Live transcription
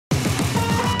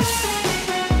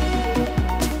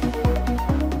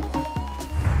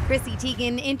Chrissy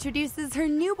Teigen introduces her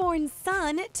newborn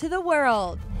son to the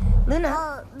world.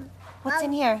 Luna, what's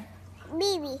in here?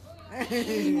 Baby.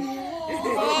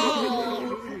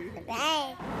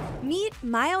 Meet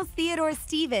Miles Theodore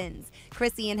Stevens,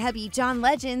 Chrissy and hubby John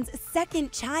Legend's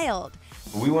second child.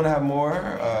 We want to have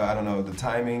more. I don't know the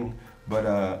timing,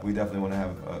 but we definitely want to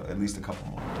have at least a couple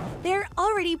more. They're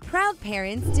already proud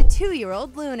parents to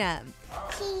 2-year-old Luna.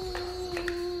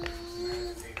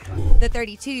 The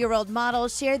 32-year-old model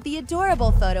shared the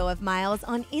adorable photo of Miles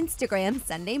on Instagram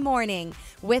Sunday morning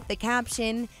with the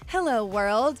caption, "Hello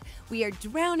world, we are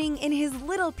drowning in his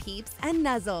little peeps and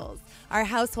nuzzles. Our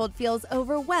household feels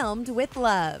overwhelmed with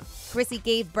love." Chrissy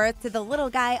gave birth to the little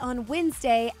guy on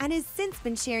Wednesday and has since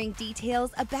been sharing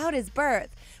details about his birth,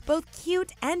 both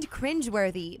cute and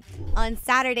cringeworthy. On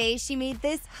Saturday, she made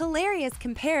this hilarious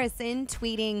comparison,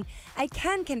 tweeting, "I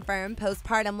can confirm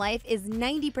postpartum life is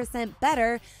 90%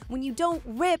 better when you don't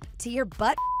rip to your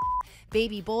butt.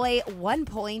 Baby boy, 1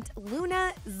 point,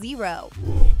 Luna, 0.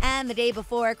 And the day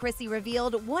before, Chrissy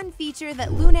revealed one feature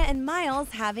that Luna and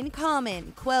Miles have in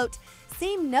common. Quote,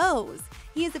 "Same nose.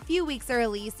 He is a few weeks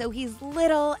early, so he's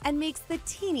little and makes the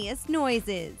teeniest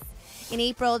noises." In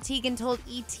April, Teigen told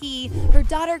ET her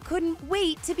daughter couldn't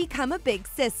wait to become a big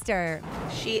sister.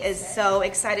 She is so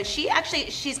excited.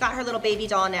 She's got her little baby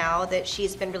doll now that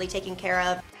she's been really taking care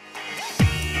of.